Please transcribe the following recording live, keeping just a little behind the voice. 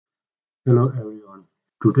Hello everyone.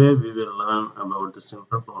 Today we will learn about the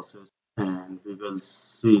simple process and we will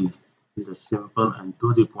see the simple and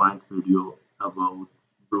to the point video about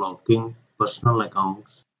blocking personal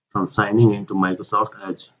accounts from signing into Microsoft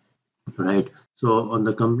Edge, right? So on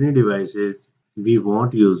the company devices, we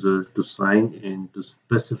want users to sign into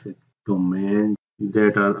specific domains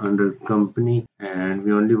that are under company and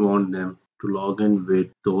we only want them to log in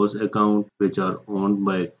with those accounts which are owned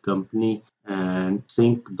by company and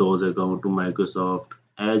sync those accounts to Microsoft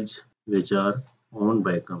Edge which are owned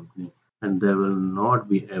by company, and they will not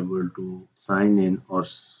be able to sign in or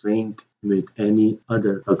sync with any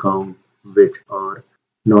other account which are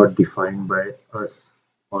not defined by us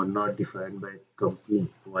or not defined by company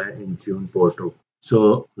via Intune portal.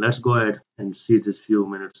 So let's go ahead and see this few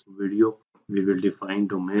minutes video. We will define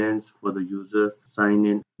domains for the user sign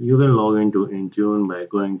in. You can log into Intune by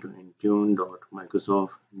going to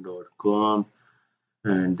intune.microsoft.com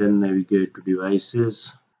and then navigate to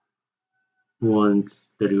devices. Once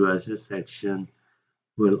the devices section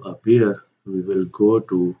will appear, we will go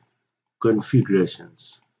to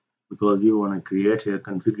configurations because we want to create a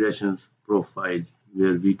configurations profile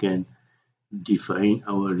where we can define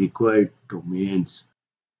our required domains.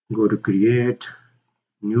 Go to create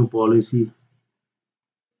new policy.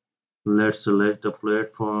 Let's select the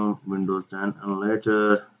platform Windows 10 and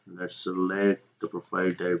later. Let's select the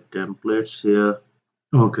profile type templates here.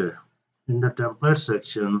 Okay, in the template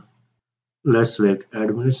section, let's select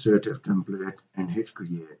administrative template and hit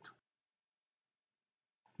create.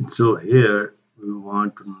 So here we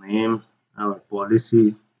want to name our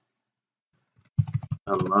policy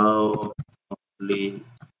allow only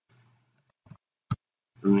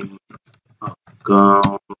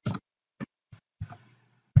account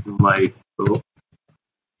Microsoft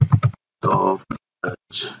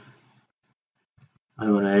Edge. I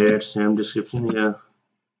want to add same description here.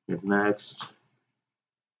 Hit next.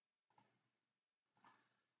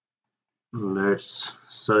 Let's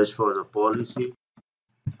search for the policy.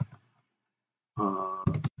 Uh,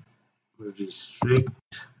 Restrict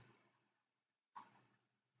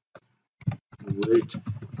which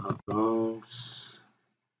accounts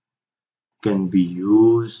can be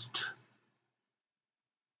used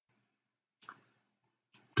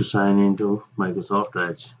to sign into Microsoft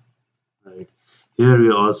Edge. Right. Here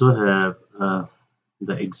we also have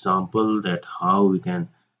the example that how we can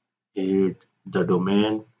add the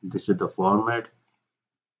domain. This is the format.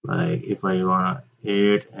 Like if I want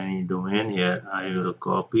to add any domain here, I will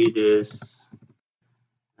copy this.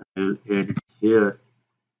 I will add it here.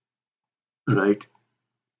 Right.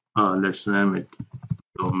 Let's name it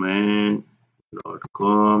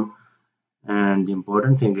domain.com. And the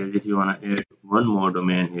important thing is if you want to add one more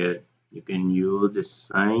domain here, you can use the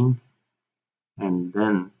sign and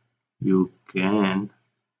then you can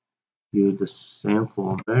use the same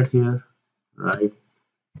format here, right?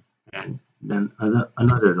 And then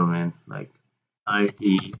another domain like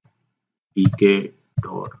itek.com.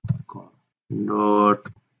 Dot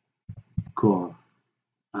com.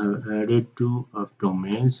 I've added two of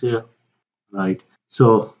domains here, right?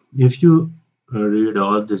 So if you read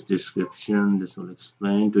all this description, this will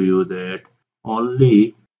explain to you that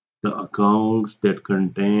only the accounts that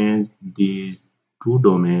contains these two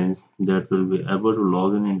domains that will be able to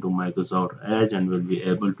log in into Microsoft Edge and will be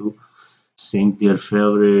able to sync their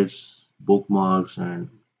favorites, bookmarks, and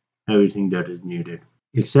everything that is needed.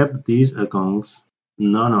 Except these accounts,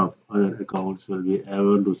 none of other accounts will be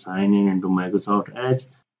able to sign in into Microsoft Edge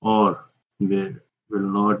or will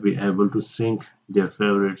not be able to sync their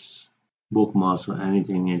favorites, bookmarks, or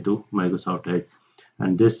anything into Microsoft Edge.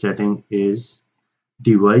 And this setting is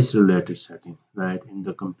device related setting, right, in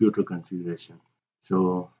the computer configuration.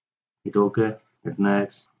 So hit OK, hit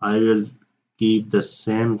next. I will keep the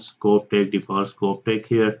same scope tag, default scope tag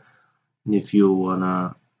here. If you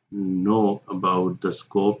wanna know about the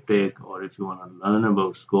scope tag or if you wanna learn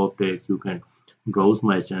about scope tag, you can browse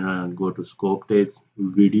my channel and go to scope tags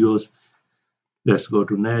videos. Let's go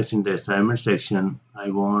to next. In the assignment section, I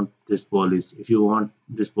want this policy. If you want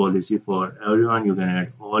this policy for everyone, you can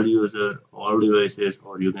add all user, all devices,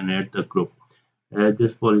 or you can add the group. As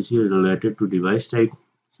this policy is related to device type,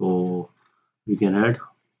 so we can add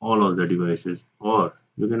all of the devices, or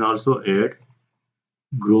you can also add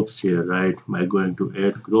groups here, right? By going to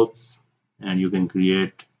add groups, and you can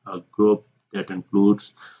create a group that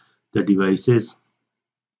includes the devices,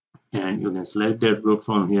 and you can select that group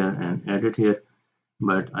from here and add it here.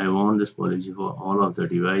 But I want this policy for all of the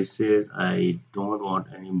devices. I don't want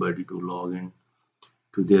anybody to log in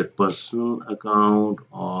to their personal account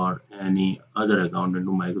or any other account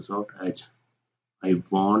into Microsoft Edge. I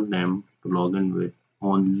want them to log in with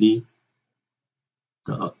only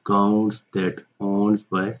the accounts that owns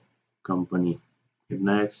by company. Hit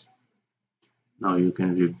next. Now you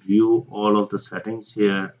can review all of the settings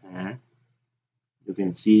here, and you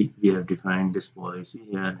can see we have defined this policy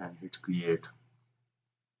here and hit create.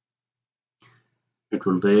 It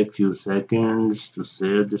will take few seconds to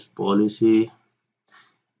save this policy,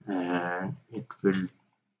 and it will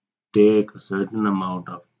take a certain amount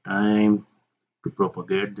of time to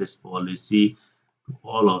propagate this policy to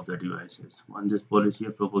all of the devices. Once this policy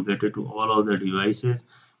is propagated to all of the devices,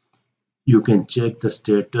 you can check the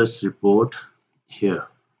status report here.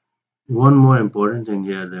 One more important thing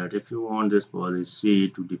here, that if you want this policy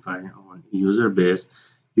to define on user base,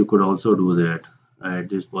 you could also do that. Right?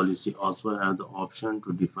 This policy also has the option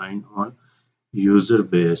to define on user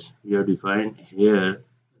base. We have defined here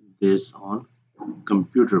this on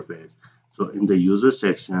computer base. So in the user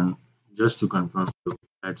section, just to confirm,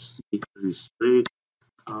 let's see restrict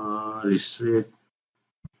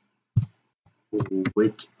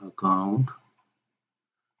which account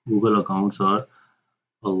Google accounts are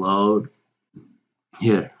allowed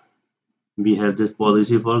here. We have this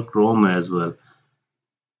policy for Chrome as well.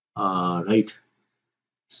 Right.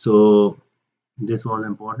 So this was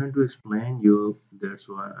important to explain you. That's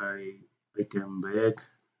why I came back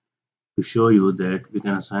to show you that we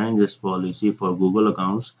can assign this policy for Google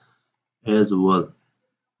accounts as well.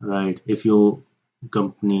 Right. If your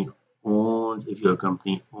company owns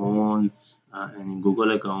any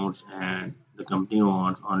Google accounts, and the company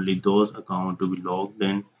wants only those accounts to be logged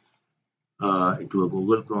in into a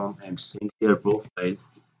Google Chrome and sync their profile,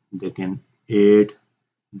 they can add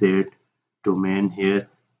that domain here.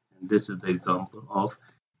 And this is the example of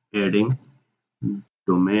adding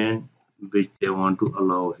domain which they want to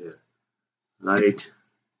allow here, right?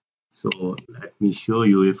 So let me show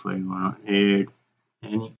you. If I want to add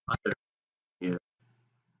any other here,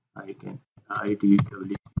 I can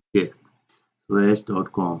idwk/com.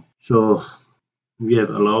 So we have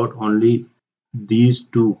allowed only these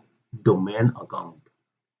two domain account,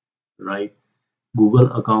 right?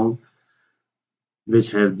 Google account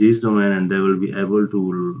which have this domain, and they will be able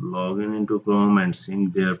to log in into Chrome and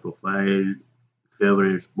sync their profile,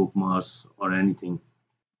 favorites, bookmarks, or anything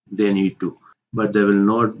they need to. But they will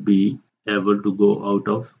not be able to go out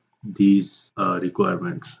of these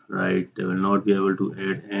requirements, right? They will not be able to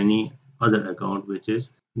add any other account which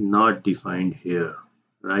is not defined here,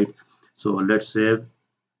 right? So let's save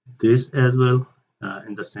this as well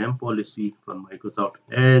in the same policy for Microsoft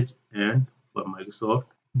Edge and for Microsoft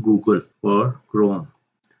Google for Chrome.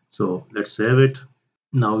 So let's save it.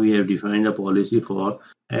 Now we have defined a policy for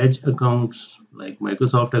Edge accounts like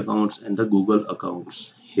Microsoft accounts and the Google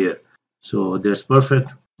accounts here. So that's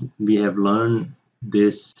perfect. We have learned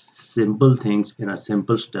these simple things in a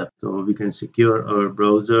simple step. So we can secure our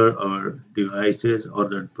browser, our devices, or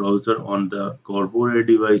the browser on the corporate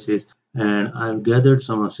devices. And I've gathered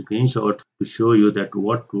some screenshot to show you that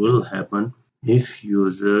what will happen if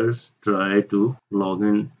users try to log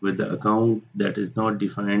in with the account that is not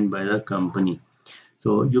defined by the company.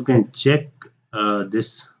 So you can check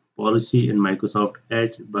this policy in Microsoft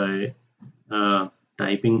Edge by uh,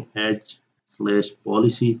 typing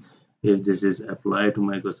edge/policy. If this is applied to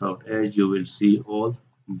Microsoft Edge, you will see all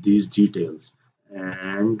these details.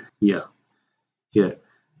 And yeah, here.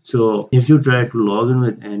 So if you try to log in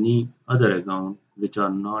with any other account which are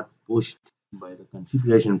not pushed by the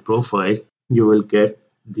configuration profile, you will get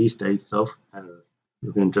these types of errors.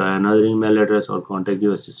 You can try another email address or contact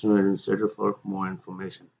your system administrator for more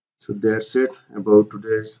information. So that's it about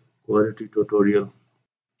today's quality tutorial.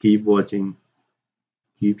 Keep watching,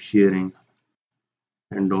 keep sharing,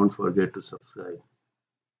 and don't forget to subscribe.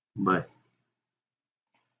 Bye.